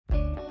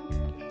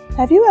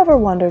Have you ever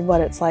wondered what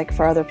it's like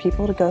for other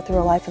people to go through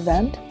a life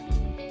event?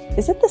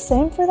 Is it the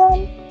same for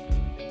them?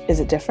 Is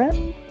it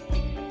different?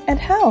 And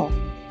how?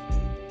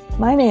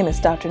 My name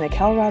is Dr.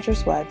 Nikel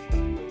Rogers-Wood.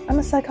 I'm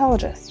a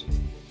psychologist.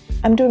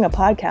 I'm doing a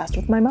podcast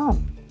with my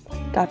mom,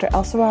 Dr.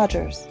 Elsa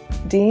Rogers,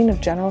 Dean of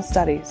General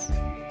Studies,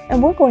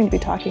 and we're going to be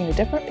talking to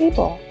different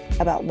people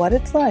about what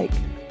it's like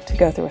to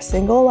go through a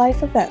single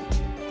life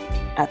event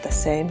at the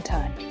same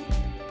time.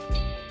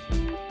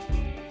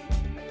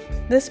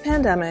 This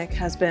pandemic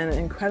has been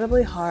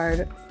incredibly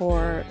hard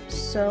for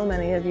so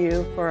many of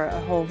you for a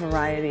whole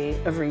variety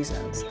of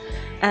reasons.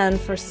 And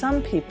for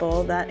some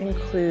people, that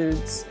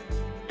includes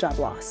job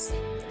loss.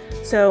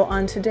 So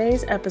on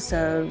today's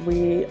episode,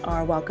 we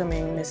are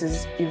welcoming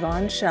Mrs.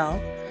 Yvonne Schell,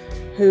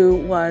 who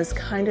was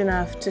kind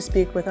enough to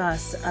speak with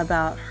us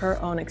about her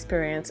own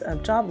experience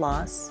of job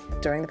loss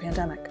during the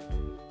pandemic.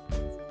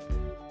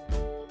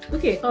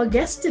 Okay, our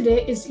guest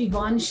today is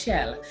Yvonne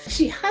Schell.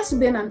 She has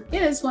been and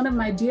is one of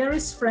my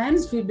dearest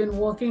friends. We've been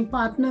working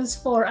partners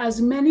for how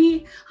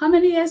many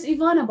years,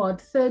 Yvonne?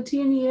 About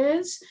 13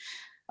 years?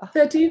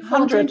 13,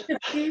 14,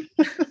 15?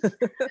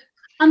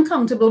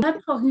 Uncomfortable,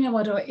 not talking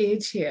about our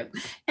age here.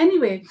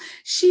 Anyway,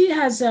 she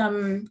has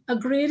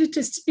agreed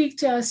to speak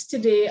to us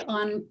today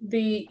on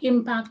the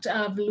impact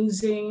of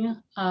losing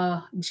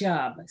a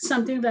job,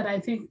 something that I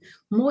think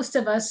most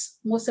of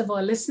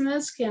our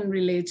listeners can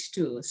relate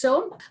to.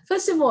 So,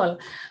 first of all,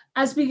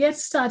 as we get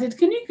started,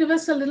 can you give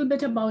us a little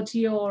bit about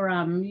your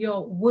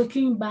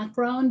working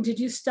background? Did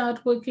you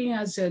start working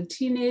as a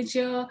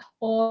teenager,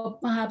 or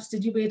perhaps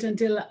did you wait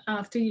until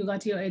after you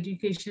got your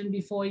education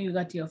before you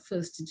got your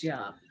first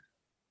job?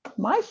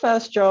 My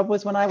first job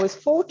was when I was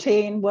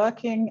 14,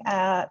 working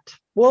at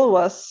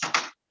Woolworths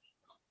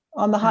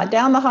on the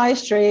down the high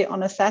street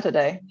on a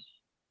Saturday.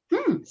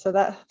 So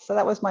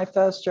that was my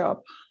first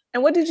job.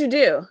 And what did you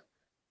do?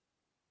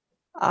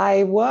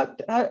 I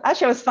worked.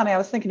 Actually, it was funny. I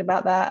was thinking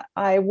about that.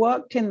 I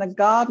worked in the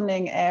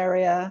gardening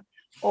area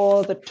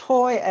or the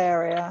toy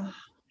area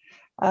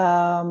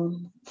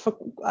for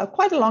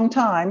quite a long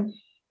time.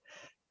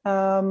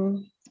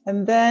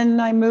 And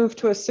then I moved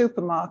to a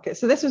supermarket.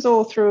 So this was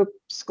all through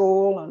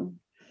school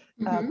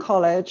and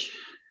college.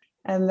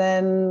 And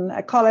then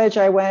at college,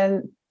 I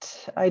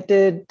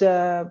did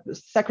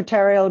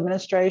secretarial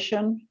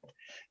administration.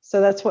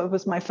 So that's what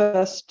was my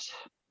first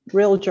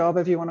real job,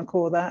 if you want to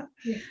call that,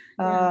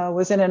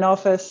 was in an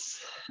office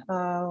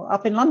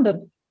up in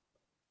London.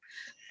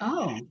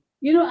 Oh,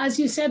 as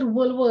you said,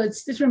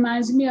 Woolworths, this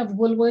reminds me of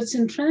Woolworths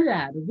in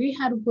Trinidad. We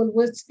had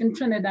Woolworths in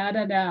Trinidad,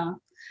 and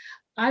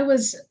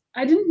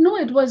I didn't know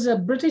it was a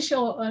British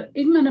or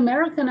even an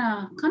American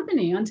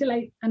company until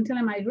I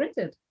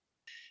migrated.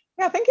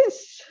 Yeah, I think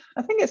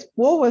it's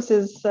Woolworths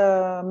is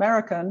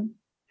American,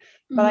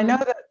 but I know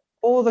that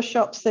all the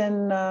shops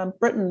in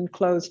Britain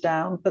closed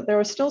down, but there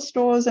are still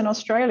stores in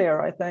Australia,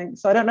 I think.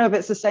 So I don't know if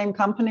it's the same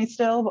company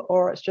still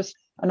or it's just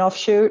an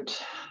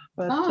offshoot.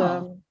 But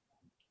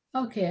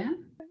okay.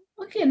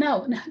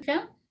 Now, okay.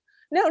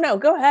 No,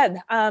 go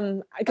ahead.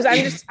 Because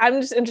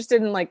I'm just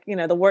interested in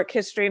the work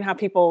history and how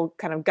people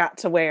kind of got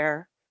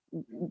to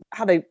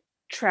how they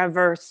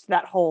traversed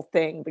that whole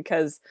thing.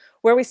 Because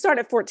where we start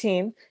at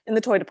 14 in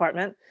the toy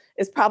department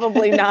is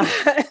probably not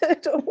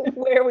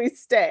where we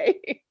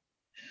stay.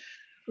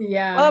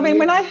 Yeah. Well, I mean,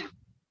 when I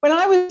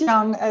was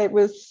young, I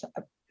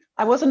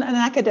wasn't an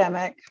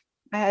academic.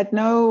 I had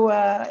no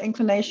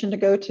inclination to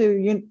go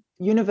to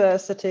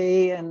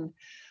university, and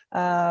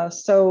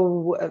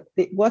so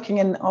working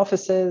in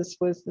offices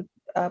was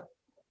there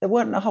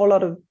weren't a whole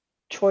lot of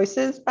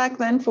choices back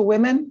then for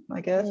women,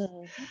 I guess.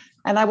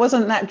 And I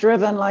wasn't that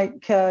driven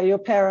like your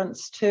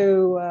parents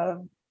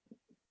to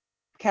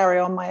carry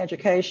on my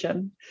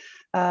education.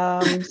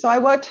 So I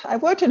worked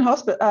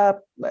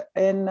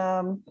in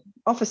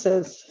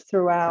offices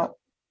throughout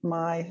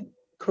my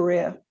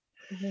career.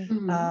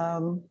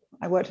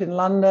 I worked in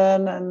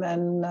London, and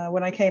then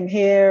when I came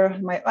here,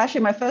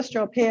 my first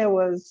job here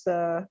was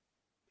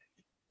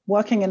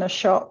working in a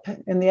shop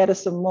in the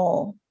Edison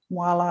Mall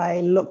while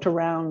I looked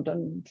around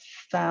and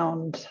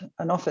found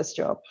an office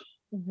job.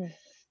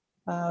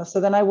 So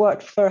then I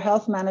worked for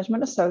Health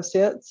Management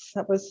Associates.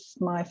 That was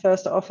my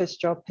first office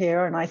job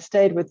here, and I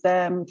stayed with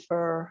them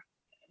for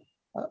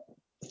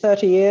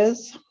 30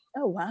 years.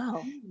 Oh,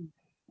 wow.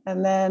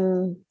 And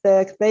then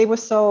they were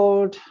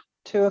sold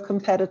to a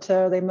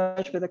competitor. They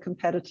merged with a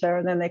competitor,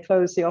 and then they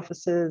closed the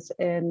offices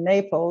in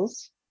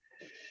Naples.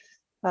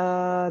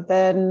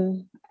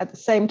 Then at the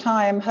same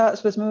time,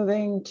 Hertz was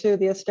moving to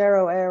the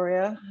Estero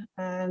area,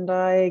 and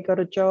I got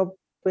a job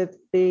with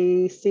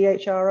the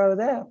CHRO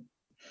there.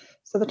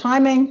 So the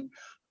timing,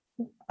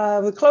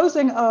 the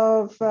closing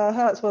of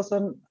Hertz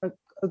wasn't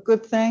a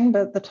good thing,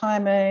 but the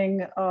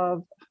timing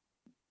of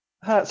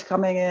Hertz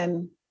coming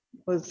in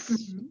was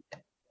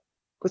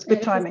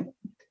good timing.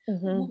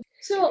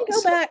 So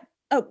go back.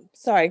 Oh,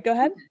 sorry. Go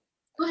ahead.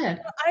 Go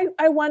ahead.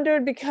 I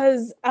wondered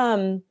because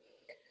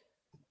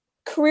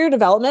career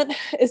development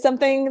is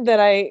something that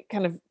I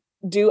kind of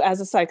do as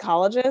a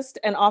psychologist,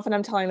 and often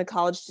I'm telling the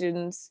college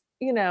students,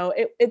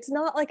 it's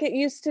not like it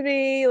used to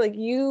be. Like,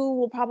 you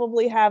will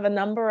probably have a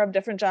number of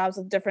different jobs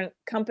with different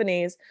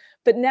companies.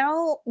 But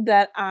now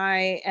that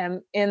I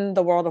am in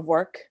the world of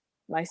work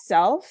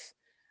myself,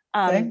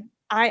 Okay.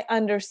 I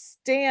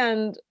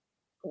understand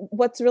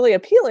what's really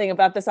appealing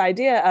about this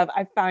idea of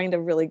I find a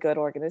really good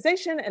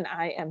organization and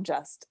I am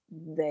just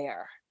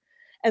there.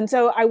 And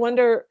so I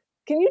wonder,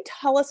 can you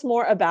tell us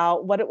more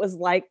about what it was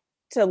like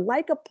to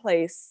like a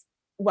place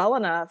well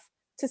enough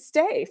to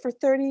stay for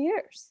 30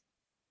 years?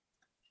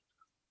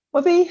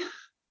 Well, the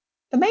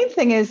main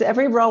thing is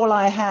every role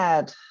I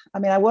had, I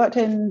mean, I worked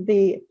in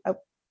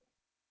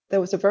there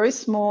was a very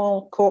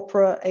small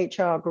corporate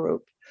HR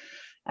group,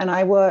 and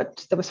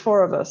there was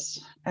 4 of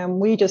us, and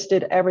we just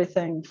did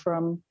everything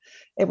from,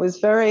 it was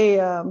very,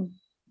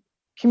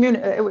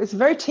 it was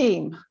very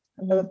team.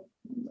 Mm-hmm.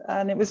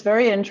 And it was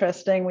very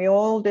interesting. We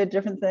all did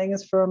different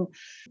things, from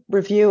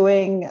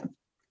reviewing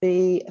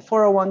the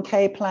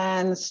 401k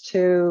plans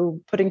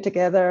to putting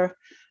together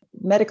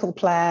medical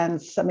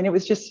plans. I mean, it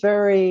was just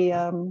very,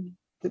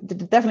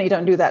 definitely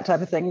don't do that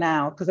type of thing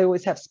now, because they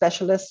always have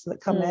specialists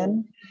that come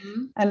in.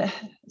 And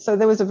so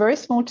there was a very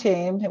small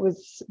team. It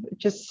was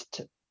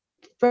just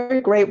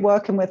very great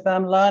working with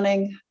them,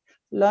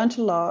 learned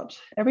a lot.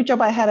 Every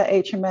job I had at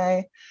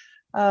HMA,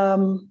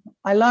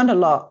 I learned a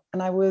lot,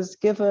 and I was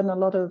given a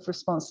lot of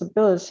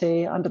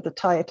responsibility under the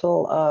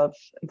title of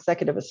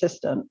executive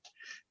assistant.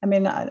 I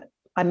mean,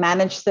 I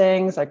managed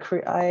things.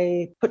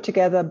 I put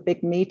together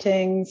big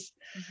meetings.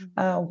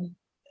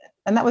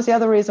 And that was the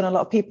other reason a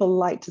lot of people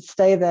liked to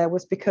stay there,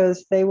 was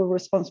because they were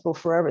responsible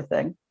for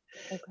everything.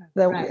 Okay.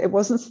 There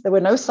were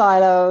no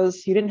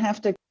silos. You didn't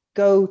have to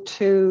go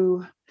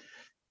to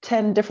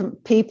 10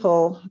 different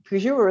people,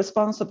 because you were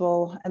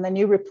responsible, and then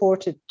you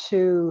reported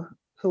to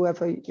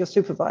whoever your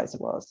supervisor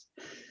was.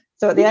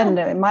 So at the end,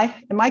 in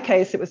my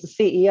case, it was the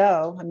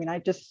CEO. I mean,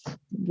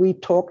 we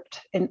talked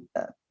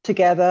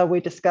together,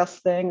 we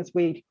discussed things,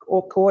 we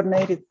all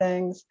coordinated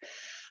things.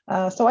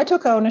 So I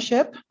took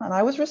ownership, and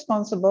I was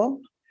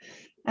responsible.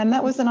 And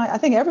that was, I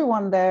think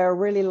everyone there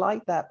really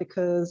liked that,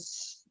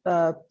 because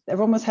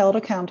everyone was held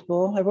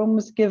accountable. Everyone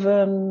was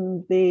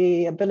given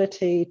the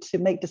ability to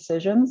make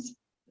decisions.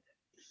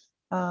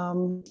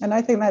 And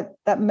I think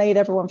that made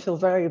everyone feel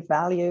very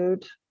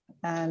valued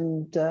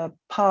and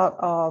part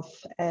of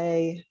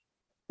a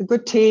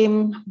good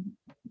team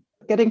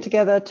getting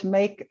together to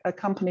make a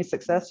company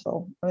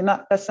successful. I mean,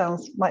 that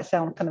might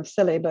sound kind of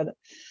silly, but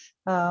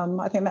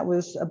I think that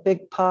was a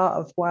big part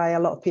of why a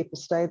lot of people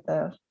stayed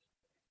there.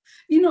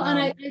 And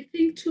I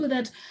think too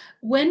that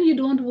when you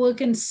don't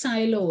work in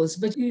silos,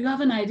 but you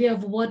have an idea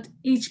of what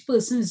each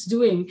person is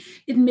doing,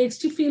 it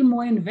makes you feel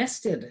more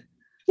invested.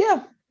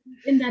 Yeah.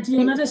 In that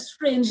you're not a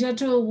stranger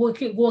to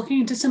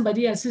walking into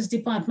somebody else's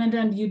department,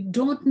 and you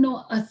don't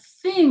know a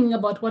thing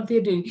about what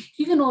they're doing.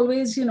 You can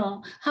always,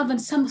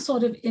 have some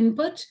sort of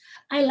input.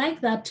 I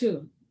like that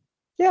too.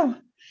 Yeah.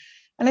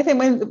 And I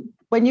think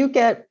when you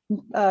get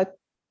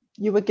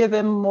you were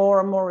given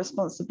more and more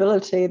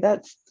responsibility,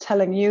 that's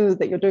telling you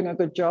that you're doing a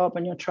good job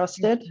and you're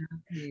trusted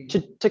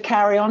to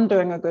carry on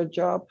doing a good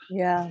job.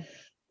 Yeah.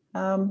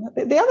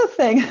 The other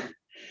thing,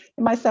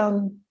 it might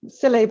sound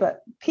silly,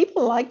 but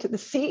people liked it. The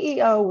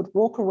CEO would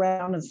walk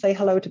around and say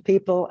hello to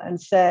people and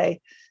say,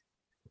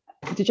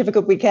 "Did you have a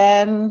good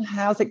weekend?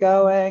 How's it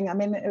going?" I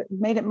mean, it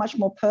made it much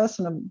more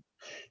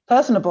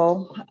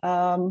personable.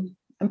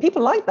 And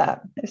people like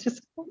that.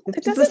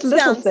 It doesn't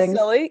sound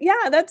silly.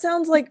 Yeah, that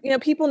sounds like,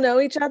 people know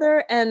each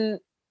other, and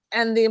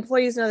the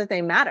employees know that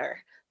they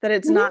matter, that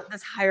it's not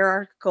this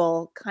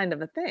hierarchical kind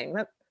of a thing.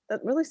 That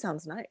really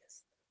sounds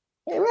nice.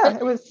 Yeah,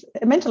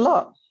 it meant a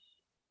lot.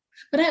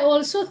 But I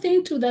also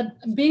think too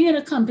that being in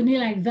a company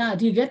like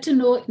that, you get to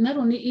know not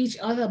only each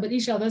other, but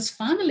each other's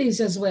families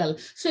as well.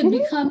 So it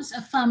becomes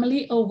a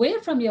family away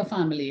from your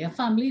family, a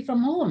family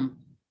from home.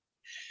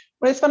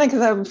 Well, it's funny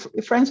because I'm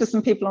friends with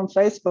some people on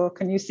Facebook,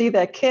 and you see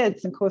their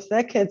kids, and of course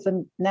their kids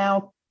are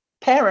now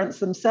parents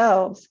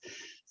themselves.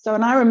 So,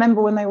 and I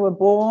remember when they were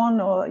born,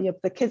 or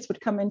the kids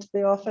would come into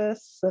the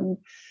office, and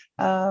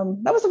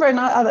that was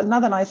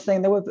another nice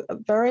thing. They were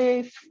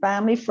very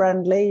family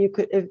friendly. You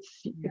could, if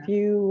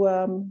you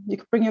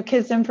could bring your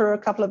kids in for a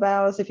couple of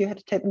hours if you had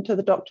to take them to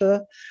the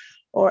doctor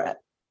or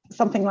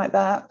something like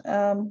that.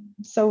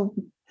 So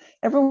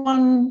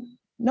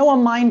no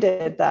one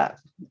minded that.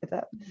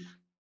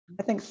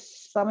 I think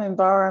some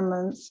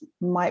environments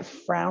might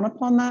frown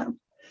upon that.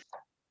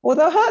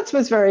 Although Hertz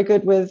was very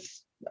good with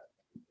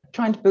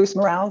trying to boost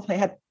morale. They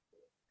had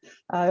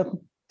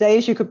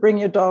days you could bring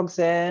your dogs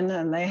in,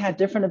 and they had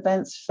different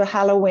events for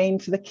Halloween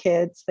for the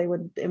kids. They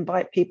would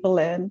invite people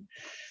in.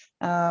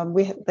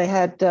 They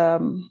had,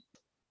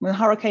 when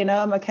Hurricane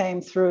Irma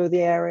came through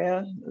the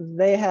area,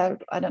 they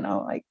had, I don't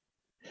know, like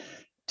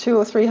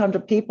 200 or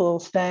 300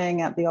 people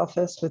staying at the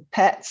office with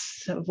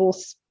pets of all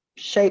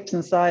shapes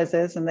and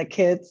sizes, and their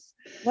kids.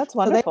 That's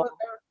wonderful.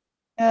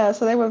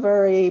 So they were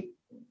very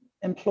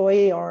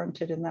employee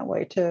oriented in that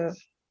way too.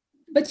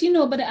 But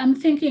I'm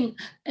thinking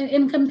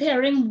in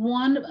comparing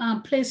one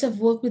place of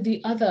work with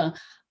the other,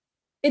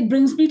 it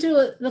brings me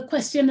to the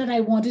question that I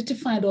wanted to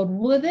find out.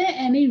 Were there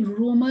any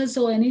rumors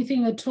or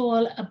anything at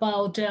all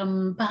about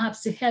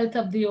perhaps the health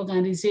of the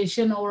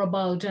organization, or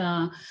about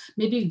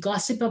maybe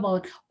gossip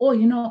about,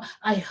 oh,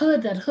 I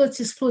heard that Hertz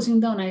is closing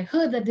down. I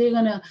heard that they're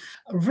going to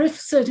riff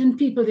certain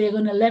people. They're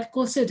going to let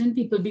go certain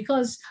people,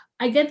 because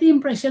I get the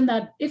impression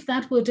that if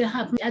that were to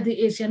happen at the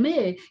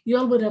HMA, you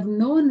all would have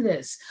known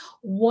this.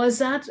 Was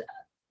that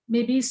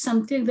maybe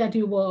something that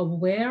you were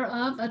aware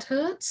of at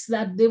Hertz,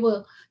 that they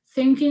were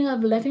thinking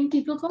of letting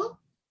people go?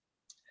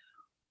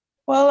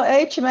 Well,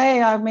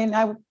 HMA, I mean,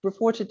 I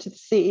reported to the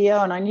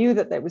CEO, and I knew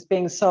that it was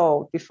being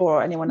sold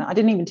before anyone. I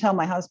didn't even tell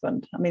my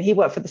husband. I mean, he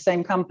worked for the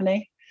same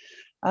company.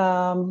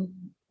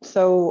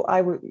 So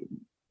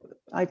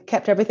I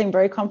kept everything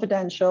very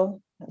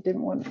confidential. I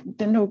didn't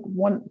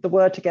want the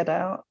word to get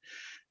out.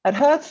 At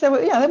Hertz, there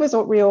was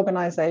a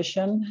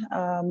reorganization,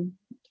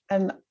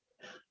 and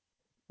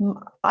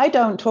I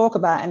don't talk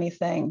about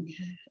anything.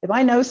 If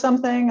I know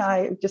something,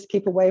 I just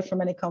keep away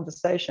from any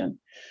conversation.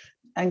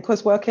 And of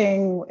course,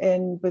 working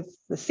with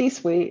the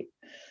C-suite,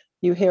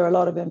 you hear a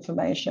lot of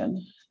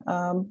information.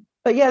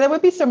 But yeah, there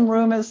would be some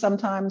rumors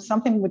sometimes.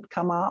 Something would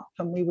come up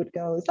and we would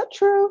go, is that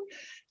true?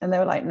 And they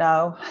were like,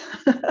 no.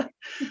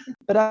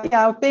 But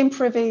I've been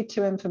privy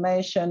to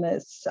information.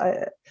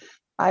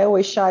 I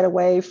always shied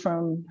away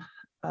from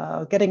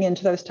getting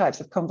into those types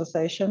of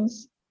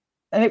conversations.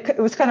 And it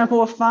was kind of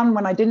more fun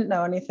when I didn't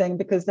know anything,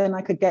 because then I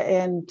could get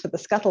into the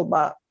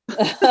scuttlebutt. And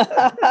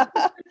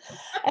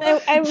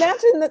I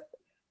imagine that,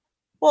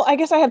 well, I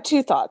guess I have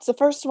two thoughts. The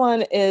first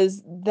one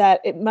is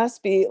that it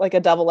must be like a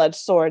double-edged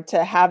sword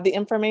to have the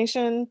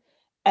information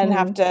and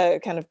have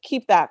to kind of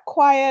keep that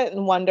quiet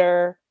and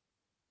wonder,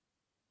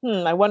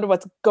 I wonder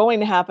what's going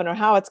to happen or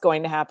how it's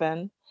going to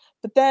happen.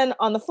 But then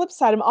on the flip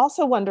side, I'm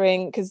also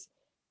wondering, because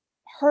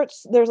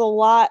Hertz, there's a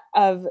lot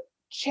of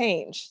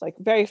change, like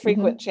very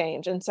frequent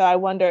change. And so I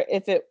wonder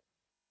if it,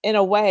 in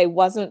a way,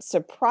 wasn't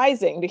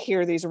surprising to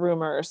hear these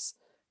rumors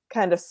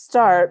kind of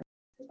start.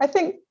 I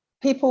think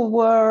people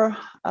were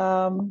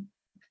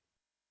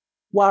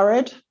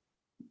worried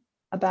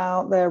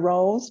about their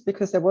roles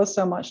because there was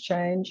so much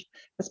change,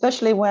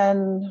 especially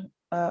when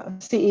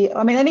CEO,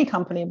 I mean, any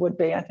company would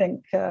be. I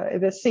think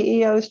if the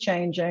CEO is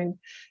changing,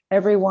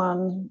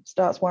 everyone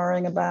starts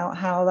worrying about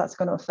how that's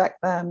going to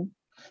affect them.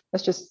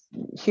 That's just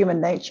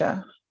human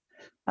nature.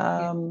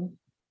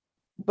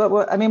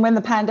 But I mean, when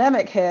the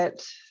pandemic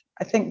hit,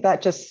 I think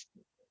that just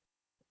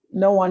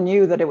no one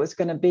knew that it was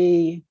going to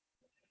be.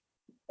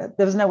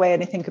 There was no way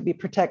anything could be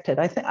protected.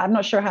 I'm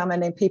not sure how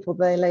many people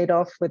they laid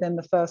off within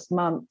the first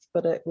month,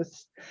 but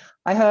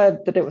I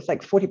heard that it was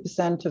like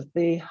 40% of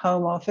the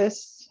home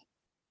office.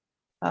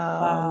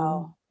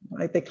 Wow.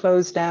 Like they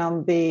closed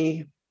down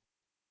the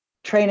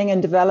training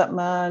and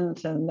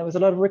development, and there was a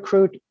lot of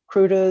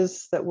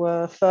recruiters that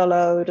were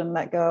furloughed and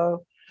let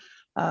go,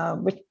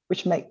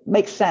 which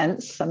makes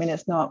sense. I mean,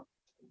 it's not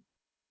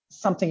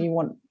something you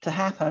want to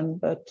happen,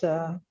 but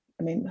I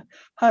mean,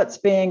 Hertz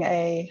being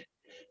a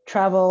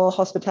travel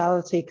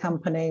hospitality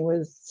company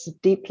was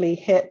deeply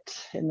hit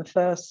in the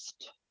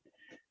first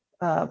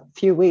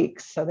few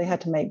weeks, so they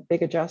had to make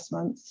big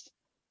adjustments.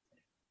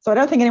 So I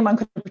don't think anyone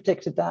could have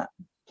predicted that.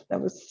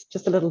 That was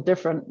just a little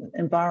different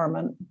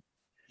environment.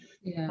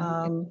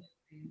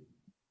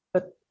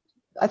 But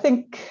I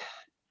think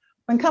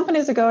when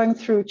companies are going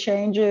through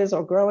changes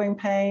or growing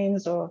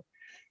pains, or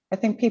I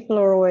think people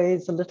are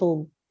always a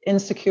little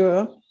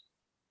insecure.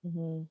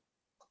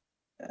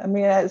 I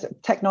mean, as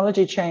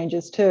technology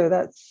changes too,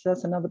 that's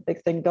another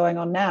big thing going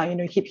on now.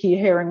 You keep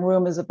hearing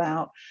rumors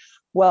about,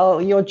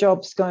 well, your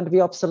job's going to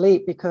be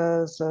obsolete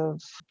because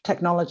of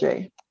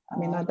technology. I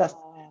mean,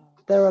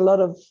 there are a lot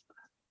of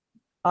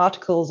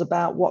articles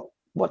about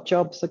what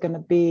jobs are going to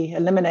be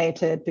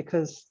eliminated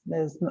because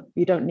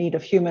you don't need a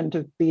human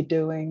to be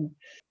doing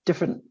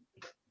different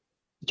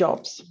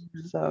jobs.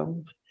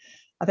 So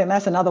I think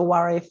that's another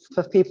worry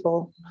for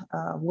people.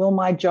 Will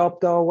my job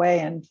go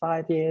away in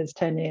 5 years,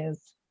 10 years?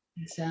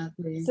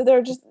 Exactly.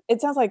 So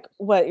it sounds like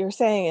what you're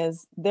saying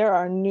is there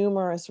are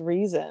numerous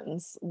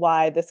reasons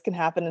why this can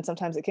happen. And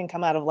sometimes it can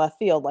come out of left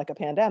field like a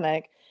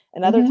pandemic.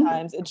 And other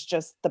times it's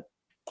just the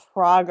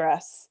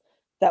progress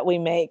that we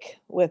make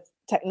with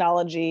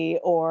technology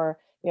or,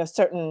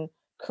 certain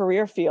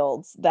career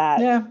fields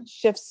that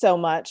shift so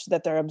much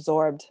that they're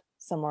absorbed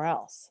somewhere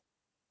else.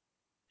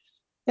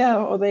 Yeah,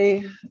 or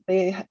they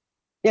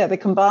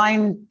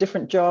combine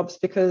different jobs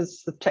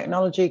because the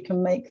technology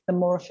can make them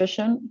more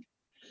efficient.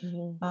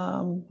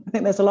 I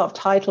think there's a lot of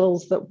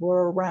titles that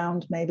were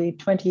around maybe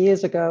 20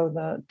 years ago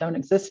that don't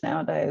exist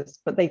nowadays,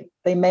 but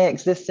they may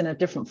exist in a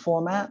different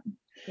format.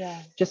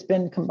 Just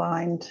been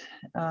combined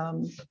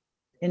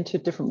into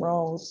different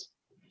roles.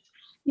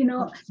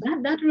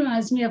 That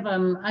reminds me of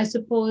I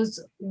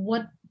suppose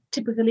what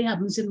typically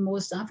happens in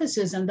most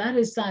offices, and that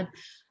is that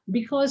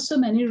because so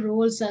many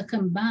roles are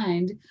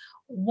combined,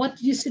 what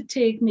used to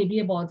take maybe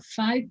about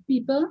 5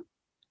 people,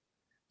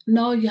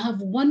 now you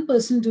have one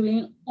person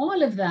doing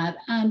all of that.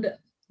 And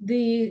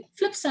the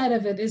flip side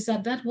of it is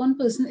that one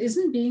person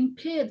isn't being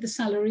paid the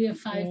salary of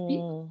 5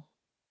 people.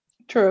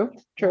 True.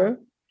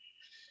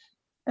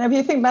 And if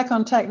you think back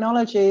on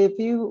technology, if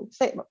you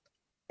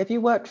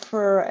worked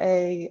for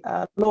a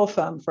law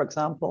firm, for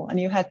example, and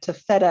you had to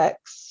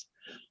FedEx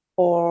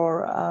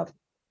or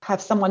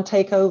have someone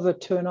take over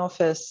to an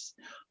office,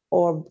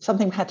 or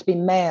something had to be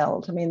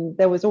mailed, I mean,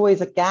 there was always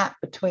a gap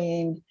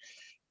between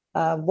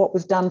what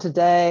was done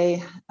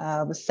today,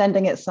 was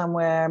sending it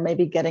somewhere,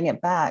 maybe getting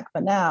it back.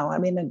 But now, I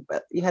mean,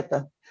 you had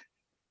the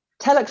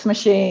telex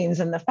machines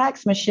and the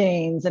fax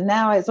machines, and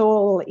now it's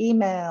all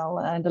email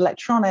and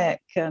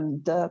electronic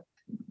and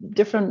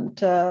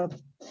different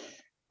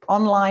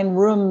online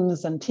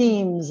rooms and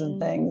teams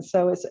and things.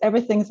 So it's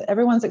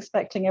everyone's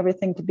expecting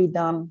everything to be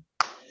done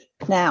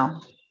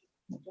now.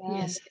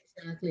 Yes,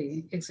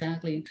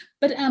 exactly.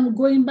 But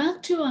going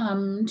back to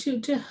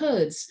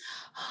Hertz,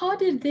 how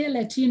did they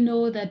let you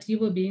know that you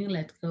were being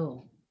let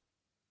go?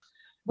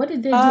 What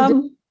did they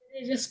do? Did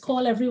they just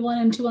call everyone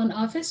into an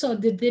office, or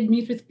did they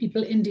meet with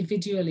people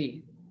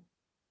individually?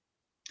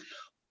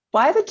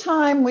 By the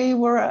time we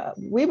were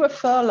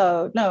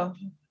furloughed,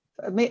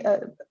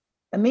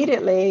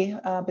 immediately,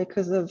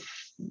 because of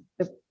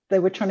they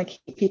were trying to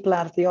keep people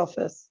out of the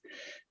office.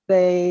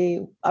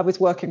 I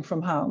was working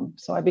from home,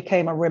 so I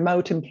became a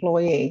remote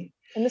employee.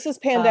 And this is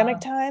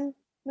pandemic time,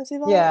 Ms.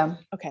 Yvonne? Yeah.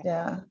 Okay.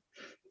 Yeah.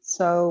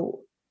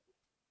 So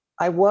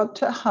I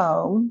worked at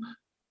home.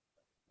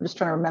 I'm just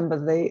trying to remember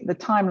the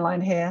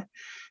timeline here.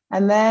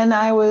 And then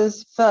I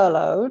was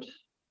furloughed.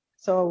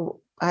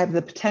 So I have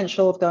the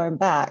potential of going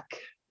back.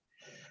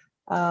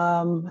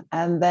 And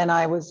then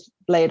I was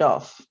laid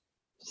off.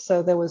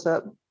 So there was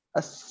a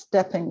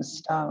stepping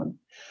stone.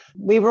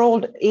 We were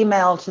all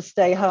emailed to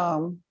stay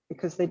home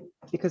because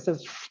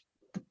of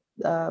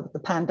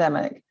the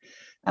pandemic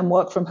and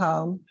work from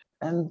home.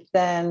 And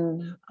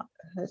then,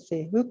 let's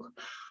see,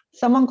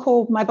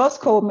 my boss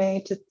called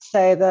me to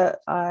say that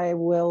I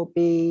will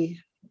be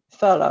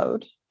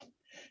furloughed.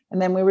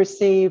 And then we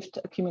received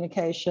a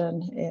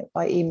communication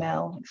by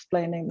email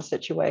explaining the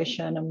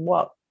situation and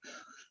what,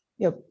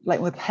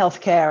 like with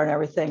healthcare and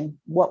everything,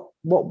 what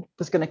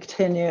was going to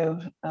continue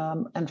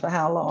and for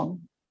how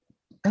long.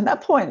 At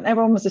that point,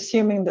 everyone was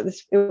assuming that it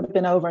would have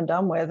been over and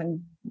done with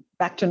and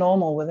back to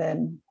normal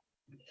within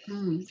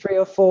 3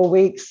 or 4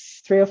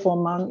 weeks, 3 or 4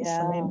 months.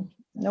 Yeah. I mean,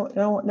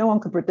 no one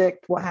could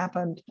predict what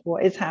happened,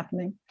 what is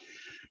happening.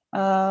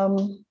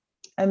 And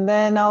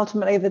then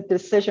ultimately the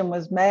decision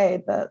was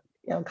made that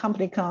a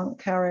company can't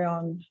carry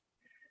on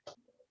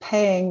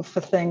paying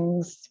for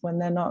things when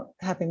they're not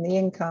having the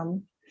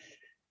income.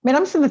 I mean,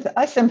 I'm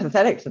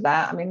sympathetic to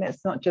that. I mean,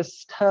 it's not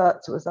just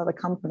Hertz, it was other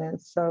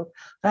companies. So,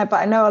 but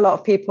I know a lot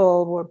of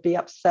people would be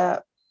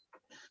upset.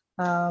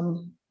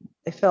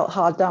 They felt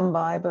hard done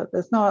by, but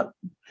there's not.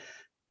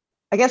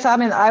 I guess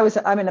I'm in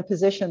a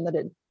position that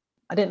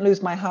I didn't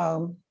lose my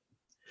home,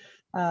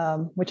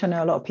 which I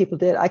know a lot of people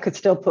did. I could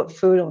still put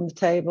food on the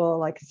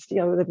table.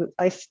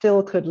 I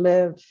still could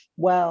live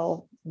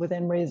well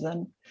within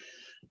reason.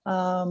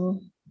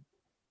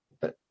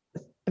 But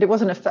it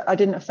wasn't. I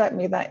didn't affect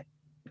me that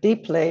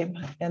deeply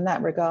in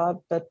that regard.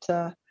 But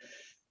I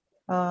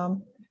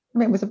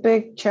mean, it was a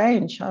big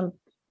change. I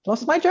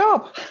lost my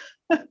job.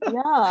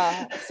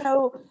 Yeah.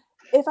 So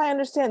if I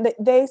understand,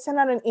 they sent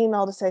out an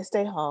email to say,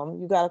 stay home.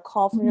 You got a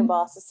call from your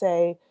boss to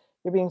say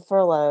you're being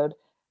furloughed.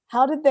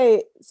 How did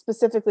they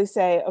specifically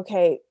say,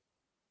 okay,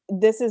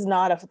 this is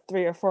not a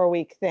 3 or 4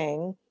 week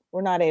thing.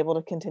 We're not able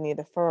to continue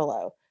the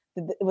furlough.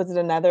 Was it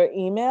another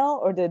email,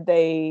 or did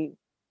they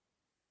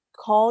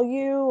call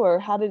you, or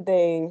how did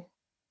they?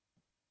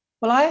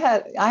 Well, I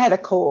had a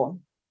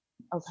call.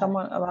 Okay.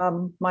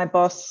 Someone, my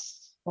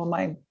boss,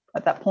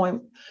 at that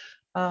point,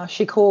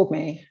 she called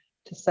me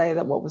to say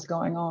that what was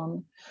going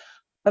on.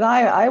 But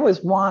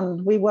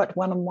we worked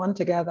one-on-one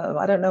together.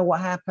 I don't know what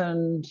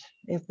happened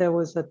if there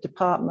was a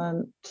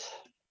department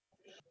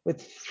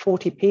with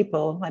 40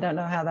 people. I don't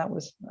know how that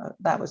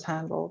was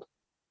handled.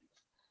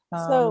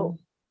 So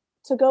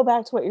to go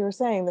back to what you were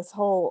saying, this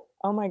whole,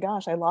 oh my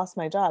gosh, I lost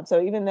my job.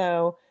 So even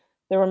though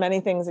there were many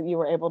things that you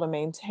were able to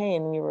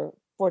maintain, and you were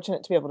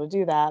fortunate to be able to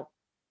do that,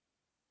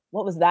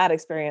 what was that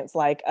experience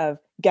like of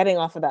getting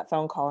off of that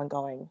phone call and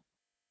going,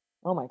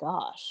 oh my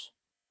gosh,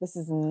 this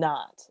is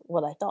not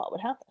what I thought would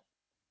happen?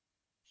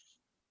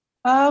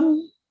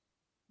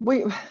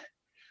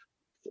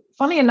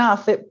 Funny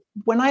enough,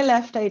 when I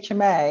left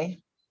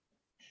HMA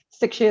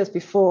 6 years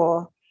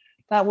before,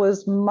 that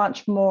was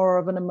much more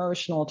of an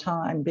emotional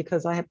time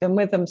because I had been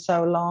with them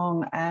so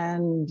long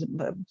and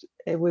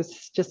it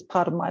was just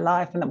part of my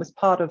life and it was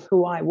part of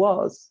who I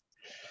was.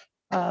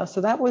 So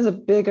that was a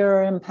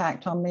bigger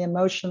impact on me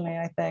emotionally,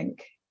 I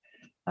think.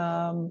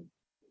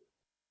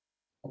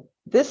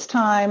 This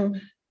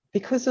time,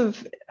 because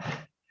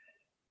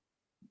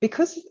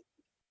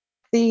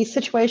the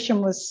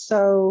situation was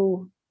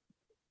so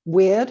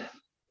weird,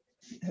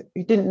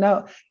 you didn't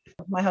know.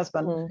 My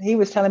husband, he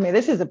was telling me,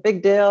 this is a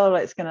big deal,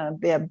 it's going to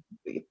be a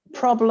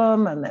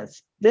problem, and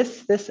there's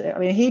this. I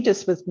mean, he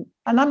just was,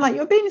 and I'm like,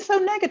 you're being so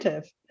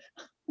negative.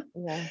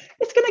 Yeah.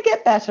 It's going to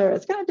get better.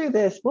 It's going to do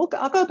this.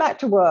 I'll go back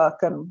to work.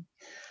 And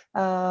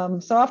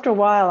So after a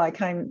while, I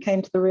came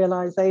to the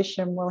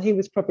realization, well, he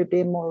was probably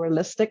being more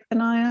realistic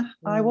than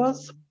I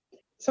was.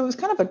 So it was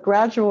kind of a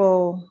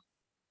gradual.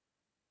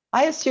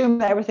 I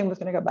assumed that everything was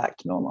going to go back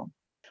to normal.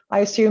 I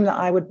assumed that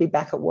I would be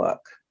back at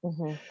work.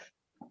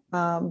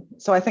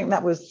 So I think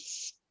that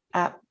was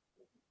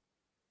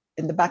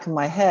in the back of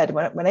my head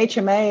when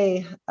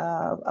HMA,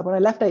 when I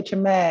left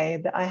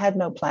HMA, I had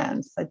no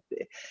plans.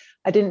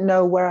 I didn't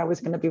know where I was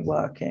going to be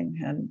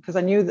working, and because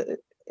I knew that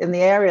in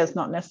the area is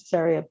not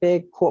necessarily a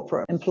big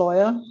corporate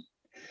employer.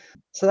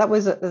 So that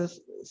was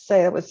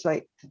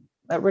like,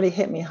 that really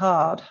hit me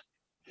hard.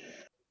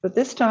 But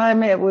this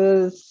time it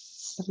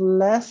was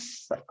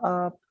less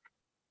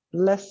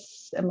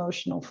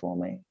emotional for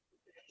me.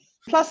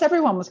 Plus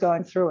everyone was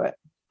going through it.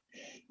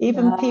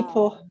 Even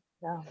people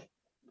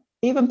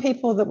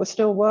that were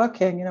still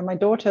working, you know, my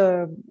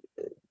daughter,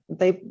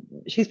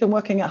 she's been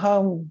working at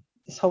home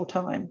this whole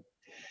time.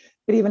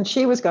 But even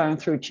she was going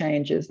through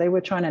changes. They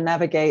were trying to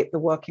navigate the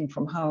working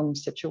from home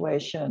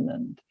situation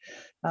and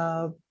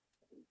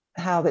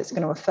how that's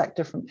going to affect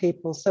different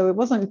people. So it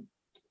wasn't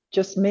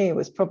just me, it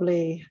was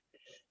probably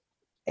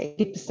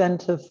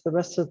 80% of the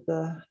rest of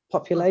the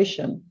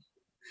population.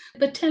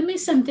 But tell me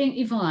something,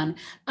 Yvonne.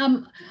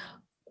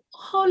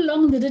 How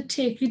long did it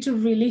take you to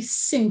really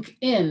sink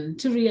in,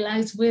 to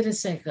realize, wait a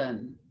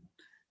second,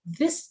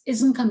 this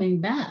isn't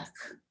coming back?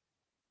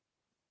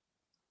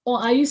 Or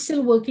are you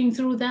still working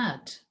through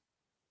that?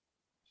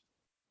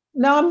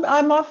 No,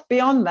 I'm off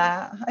beyond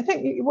that. I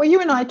think, well, you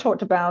and I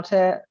talked about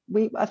it.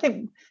 I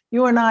think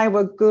you and I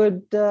were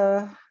good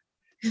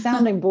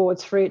sounding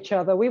boards for each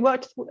other. We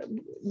worked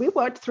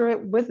through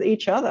it with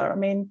each other. I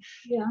mean,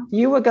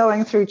 you were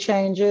going through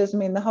changes. I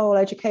mean, the whole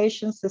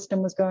education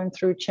system was going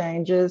through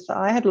changes.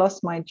 I had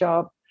lost my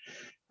job.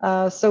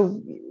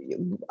 So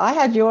I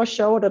had your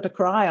shoulder to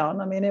cry on.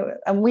 I mean,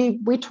 and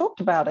we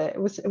talked about it.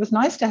 It was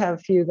nice to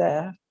have you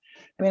there.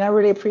 I mean, I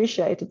really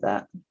appreciated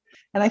that.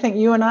 And I think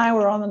you and I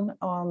were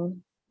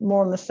on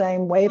more on the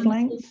same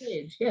wavelength.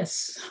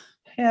 Yes.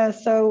 Yeah.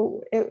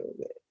 So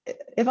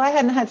if I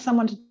hadn't had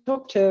someone to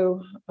talk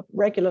to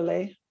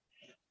regularly,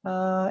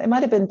 it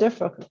might have been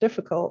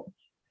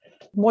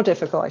more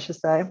difficult, I should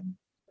say.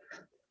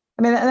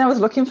 I mean, and I was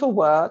looking for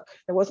work.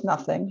 There was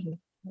nothing,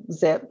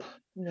 zip.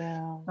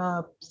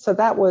 Yeah. So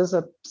that was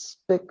a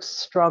big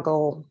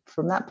struggle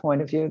from that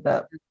point of view,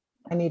 that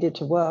I needed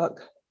to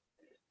work.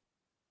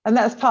 And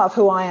that's part of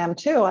who I am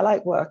too. I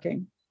like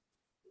working.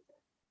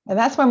 And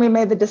that's when we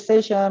made the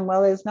decision,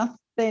 well, there's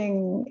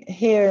nothing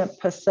here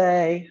per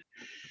se.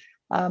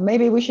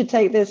 Maybe we should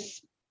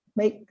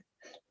make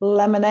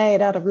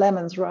lemonade out of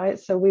lemons, right?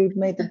 So we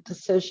made the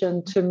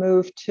decision to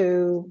move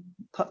to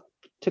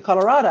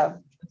Colorado.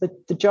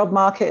 The job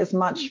market is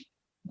much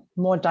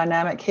more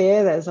dynamic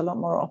here. There's a lot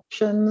more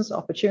options,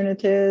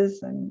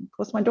 opportunities, and of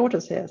course my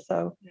daughter's here.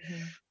 So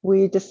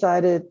we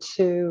decided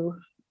to,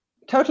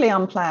 totally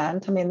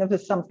unplanned. I mean, there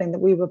was something that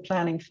we were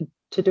planning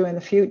to do in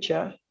the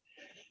future.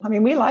 I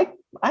mean, I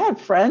had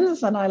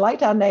friends and I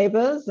liked our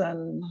neighbors,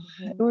 and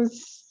it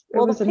was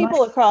the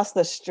people across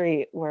the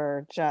street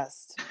were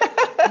just,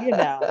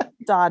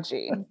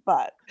 dodgy,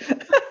 but.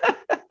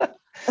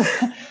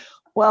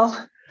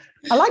 Well,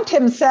 I liked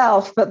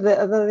himself, but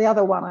the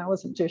other one I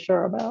wasn't too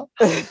sure about.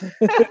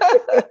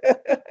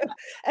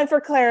 And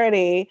for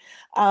clarity,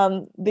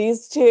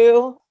 these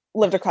two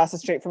lived across the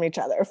street from each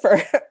other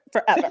forever.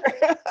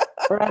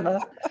 Forever.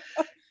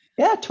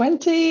 Yeah,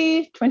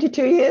 22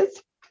 years.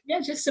 Yeah,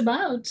 just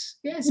about.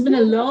 Yeah, it's been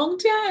a long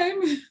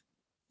time.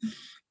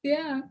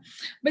 Yeah.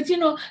 But,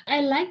 I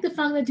like the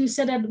fact that you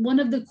said that one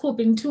of the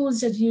coping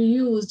tools that you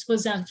used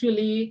was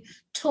actually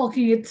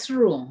talking it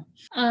through.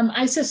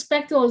 I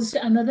suspect also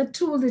another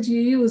tool that you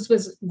used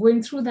was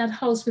going through that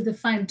house with a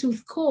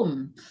fine-tooth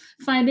comb,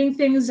 finding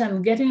things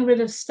and getting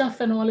rid of stuff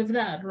and all of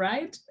that,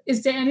 right?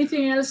 Is there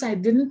anything else I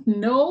didn't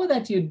know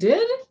that you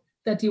did,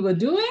 that you were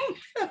doing?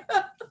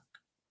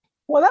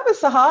 Well, that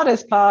was the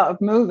hardest part of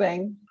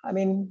moving. I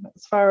mean,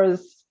 as far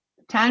as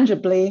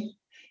tangibly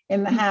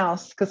in the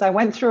house, because I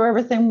went through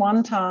everything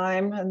one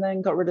time and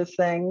then got rid of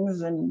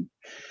things, and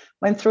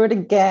went through it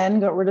again,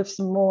 got rid of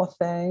some more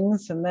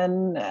things. And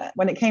then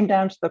when it came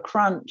down to the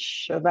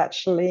crunch of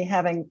actually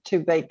having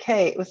to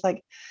vacate, it was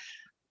like,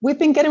 we've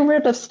been getting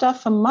rid of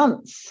stuff for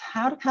months.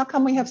 How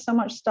come we have so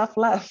much stuff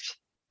left?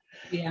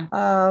 Yeah.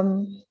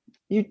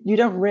 You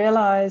don't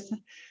realize.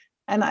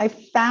 And I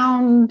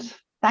found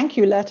thank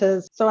you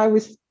letters. So I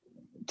was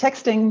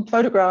texting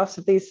photographs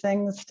of these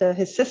things to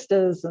his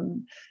sisters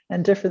and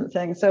different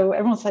things. So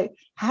everyone's like,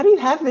 how do you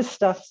have this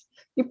stuff?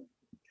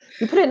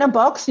 You put it in a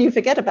box and you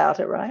forget about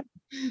it, right?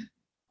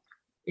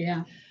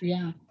 Yeah.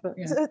 But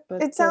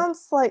it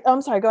sounds like,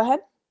 I'm sorry, go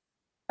ahead.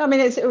 I mean,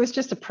 it was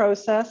just a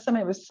process. I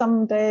mean, it was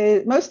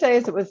most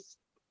days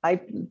I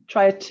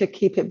tried to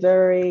keep it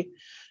very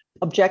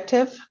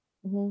objective,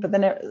 but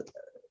then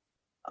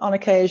on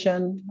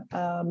occasion,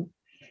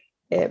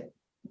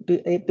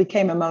 it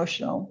became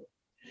emotional.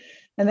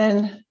 And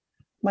then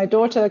my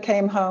daughter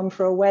came home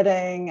for a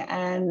wedding,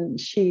 and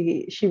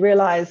she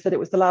realized that it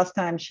was the last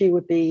time she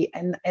would be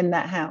in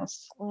that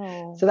house.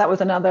 Oh. So that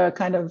was another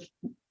kind of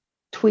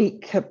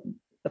tweak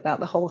about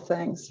the whole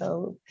thing.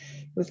 So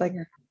it was like,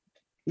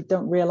 you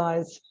don't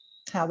realize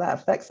how that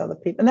affects other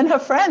people. And then her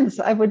friends,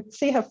 I would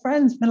see her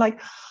friends and be like,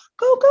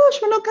 oh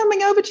gosh, we're not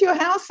coming over to your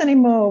house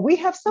anymore. We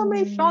have so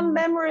many fond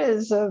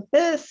memories of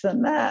this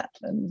and that.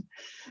 And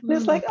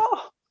it's like,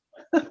 oh.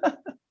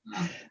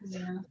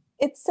 Yeah.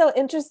 It's so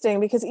interesting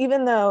because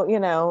even though,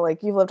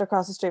 like you've lived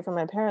across the street from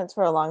my parents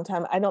for a long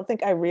time, I don't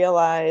think I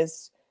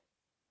realized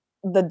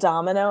the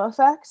domino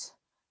effect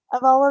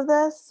of all of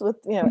this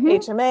with,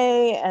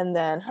 HMA and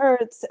then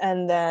Hertz,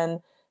 and then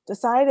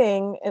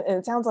deciding, and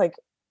it sounds like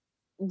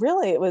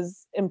really it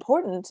was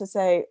important to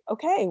say,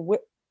 okay,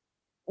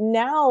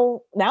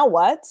 now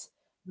what?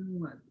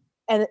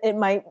 And it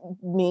might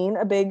mean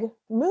a big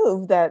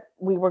move that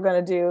we were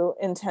going to do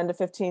in 10 to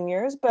 15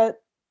 years, but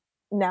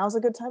now's a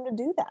good time to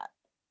do that.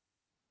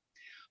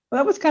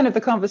 Well, that was kind of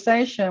the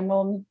conversation.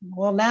 Well,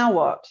 now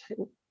what?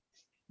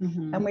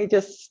 And we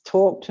just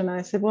talked, and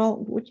I said,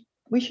 well,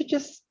 we should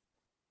just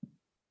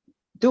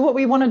do what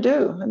we want to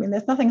do. I mean,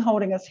 there's nothing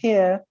holding us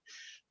here.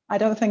 I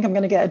don't think I'm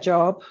going to get a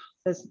job.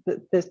 There's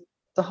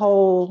the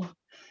whole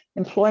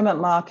employment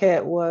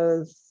market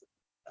was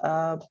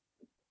not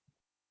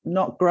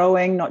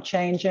growing, not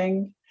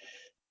changing.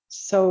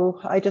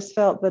 So I just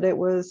felt that it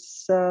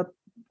was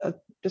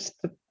just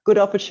a good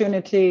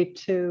opportunity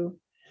to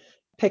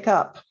pick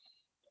up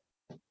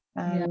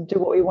and do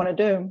what we want to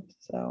do.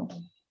 So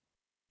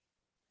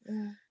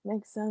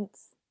makes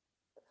sense.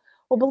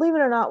 Well, believe it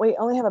or not, we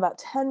only have about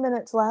 10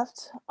 minutes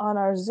left on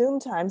our Zoom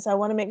time. So I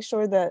want to make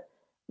sure that,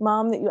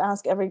 Mom, that you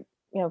ask every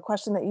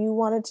question that you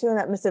wanted to, and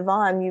that Miss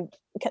Yvonne, you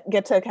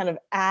get to kind of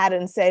add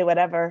and say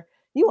whatever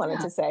you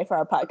wanted to say for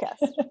our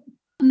podcast.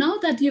 Now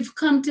that you've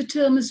come to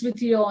terms with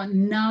your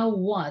now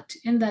what,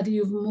 in that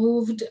you've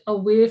moved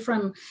away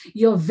from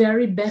your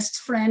very best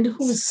friend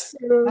who's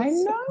still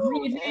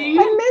grieving.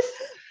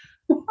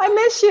 I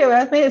miss you.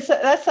 I mean,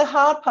 that's the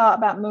hard part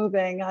about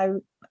moving.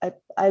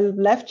 I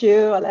left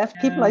you. I left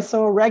people I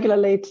saw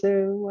regularly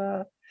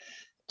to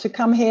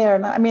come here,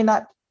 and I mean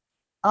that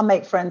I'll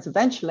make friends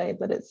eventually,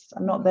 but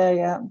I'm not there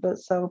yet. But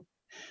so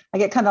I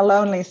get kind of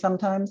lonely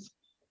sometimes.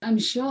 I'm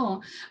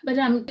sure. But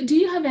do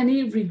you have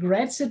any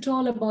regrets at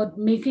all about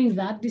making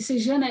that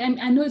decision?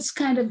 I know it's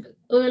kind of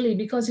early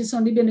because it's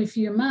only been a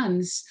few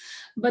months,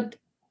 but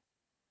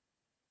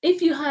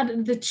if you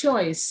had the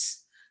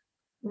choice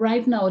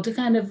right now to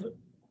kind of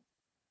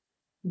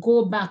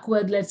go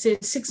backward, let's say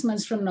 6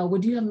 months from now,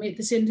 would you have made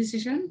the same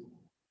decision?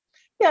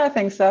 Yeah, I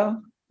think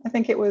so. I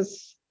think it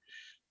was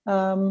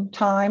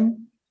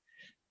time.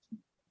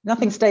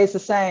 Nothing stays the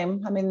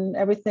same. I mean,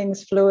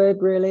 everything's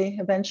fluid, really,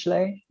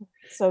 eventually.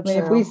 So true.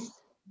 I mean,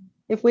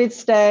 if we'd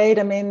stayed,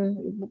 I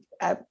mean,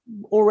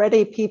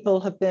 already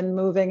people have been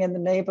moving in the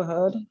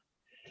neighborhood.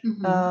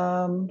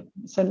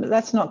 So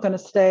that's not going to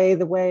stay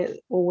the way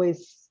it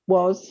always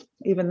was,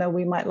 even though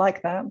we might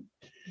like that.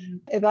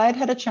 If I'd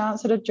had a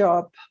chance at a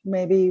job,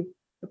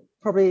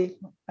 probably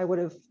I would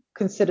have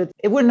considered,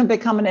 it wouldn't have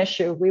become an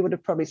issue. We would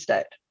have probably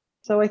stayed.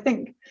 So I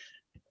think,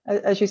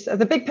 as you said,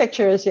 the big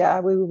picture is,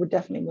 we would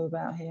definitely move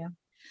out here.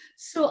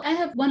 So I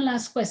have one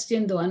last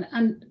question, though,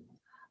 and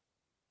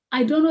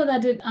I don't know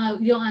that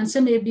your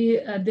answer may be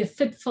the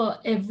fit for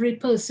every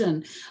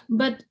person,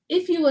 but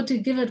if you were to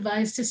give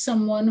advice to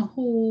someone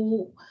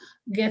who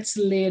gets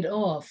laid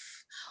off,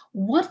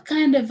 what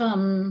kind of,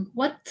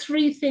 what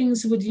 3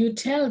 things would you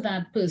tell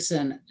that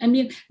person? I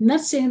mean,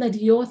 not saying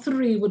that your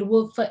 3 would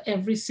work for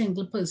every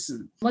single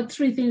person. What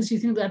 3 things do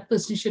you think that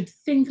person should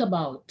think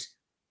about?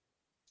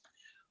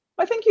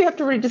 I think you have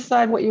to really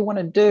decide what you want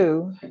to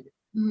do.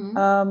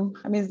 I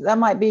mean, that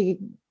might be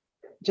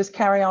just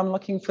carry on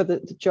looking for the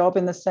job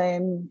in the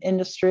same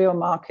industry or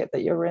market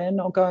that you're in,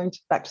 or going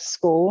back to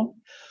school.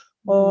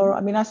 Or,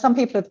 I mean, some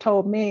people have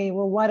told me,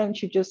 well, why don't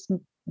you just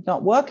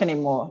not work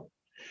anymore?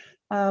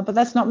 But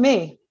that's not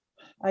me.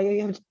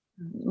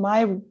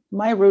 My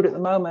route at the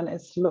moment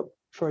is to look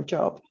for a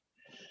job.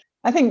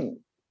 I think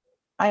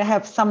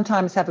I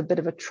sometimes have a bit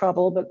of a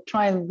trouble, but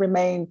try and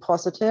remain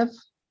positive.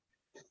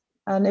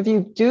 And if you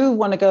do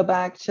want to go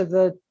back to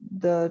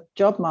the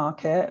job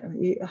market,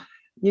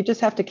 you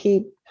just have to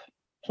keep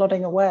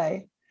plodding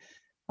away.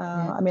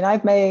 I mean,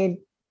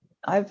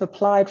 I've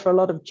applied for a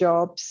lot of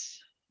jobs.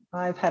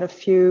 I've had a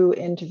few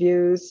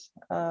interviews.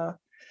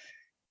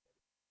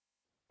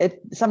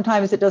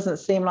 Sometimes it doesn't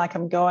seem like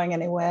I'm going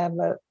anywhere,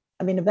 but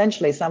I mean,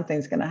 eventually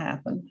something's going to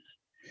happen.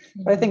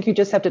 But I think you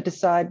just have to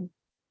decide.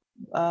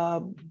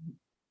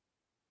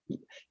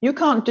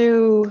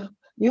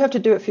 You have to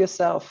do it for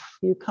yourself.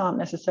 You can't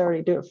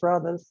necessarily do it for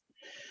others.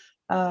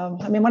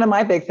 I mean, one of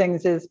my big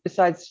things is,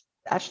 besides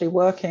actually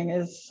working,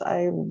 is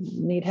I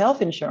need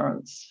health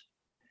insurance.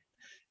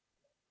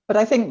 But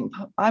I think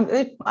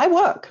I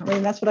work. I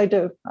mean, that's what I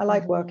do. I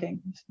like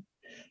working.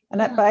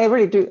 But I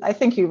really do. I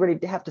think you really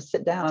have to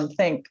sit down and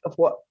think of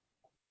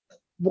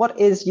what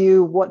is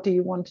you, what do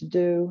you want to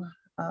do,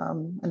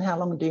 and how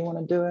long do you want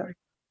to do it?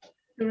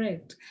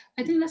 Correct.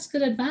 I think that's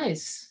good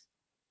advice.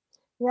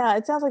 Yeah,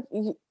 it sounds like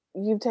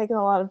you've taken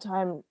a lot of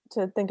time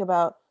to think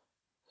about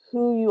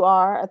who you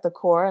are at the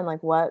core and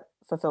like what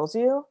fulfills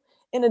you,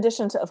 in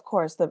addition to, of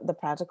course, the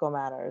practical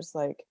matters,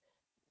 like,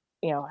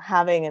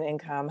 having an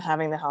income,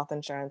 having the health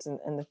insurance,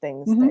 and the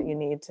things that you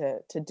need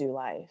to do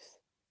life.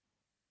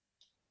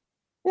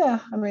 Yeah,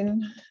 I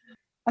mean,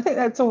 I think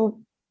that's all.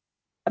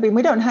 I mean,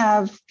 we don't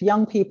have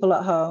young people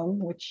at home,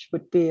 which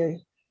would be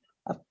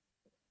a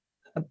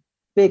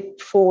big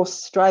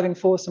driving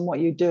force in what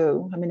you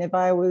do. I mean, if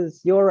I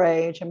was your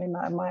age, I mean,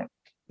 I might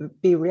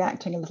be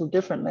reacting a little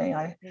differently.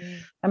 I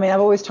mean,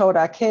 I've always told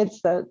our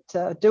kids that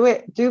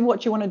do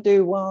what you want to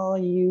do while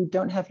you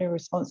don't have any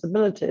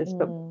responsibilities.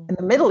 But in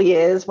the middle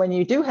years, when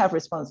you do have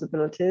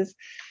responsibilities,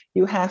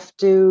 you have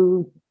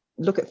to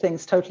look at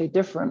things totally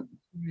different.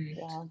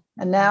 Yeah.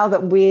 And now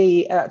that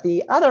we are at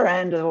the other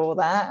end of all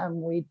that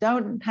and we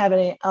don't have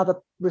any other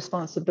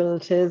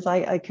responsibilities,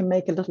 I can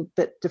make a little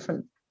bit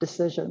different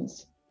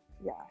decisions.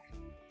 Yeah.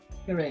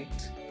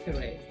 Correct.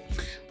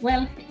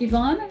 Well,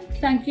 Yvonne,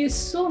 thank you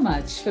so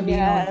much for being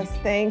on. Yes,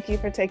 thank you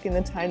for taking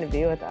the time to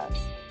be with us.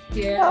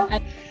 Yeah.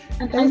 Well,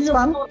 it was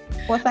fun.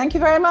 Well, thank you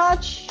very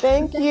much.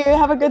 Thank you.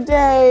 Have a good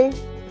day.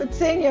 Good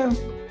seeing you.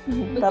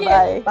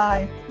 Bye-bye.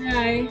 Bye.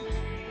 Bye.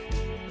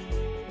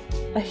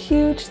 A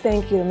huge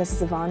thank you to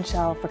Mrs. Yvonne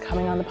Schell for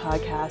coming on the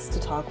podcast to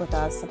talk with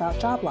us about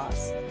job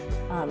loss,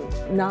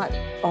 not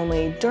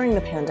only during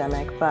the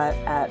pandemic, but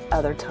at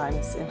other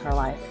times in her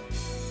life.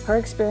 Her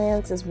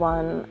experience is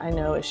one I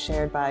know is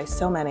shared by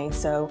so many,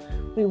 so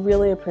we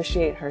really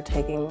appreciate her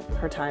taking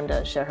her time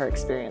to share her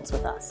experience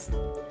with us.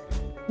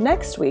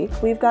 Next week,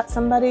 we've got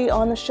somebody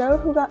on the show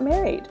who got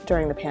married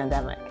during the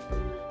pandemic.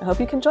 I hope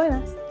you can join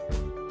us.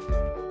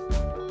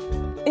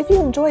 If you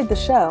enjoyed the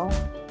show,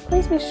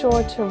 please be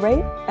sure to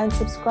rate and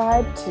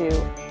subscribe to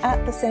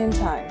At the Same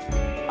Time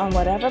on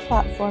whatever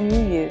platform you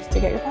use to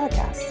get your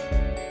podcasts.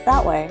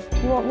 That way,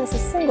 you won't miss a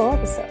single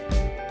episode.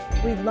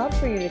 We'd love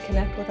for you to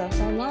connect with us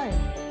online.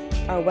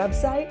 Our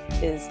website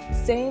is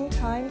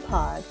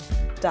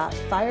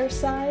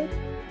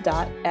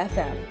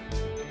sametimepod.fireside.fm.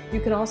 You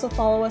can also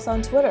follow us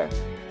on Twitter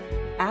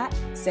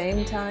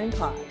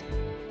 @SameTimePod.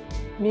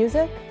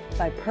 Music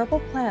by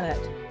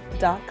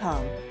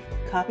PurplePlanet.com.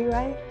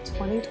 Copyright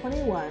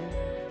 2021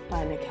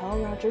 by Nikel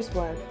Rogers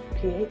Wood,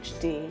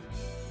 PhD,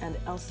 and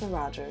Elsa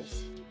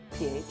Rogers,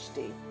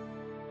 PhD.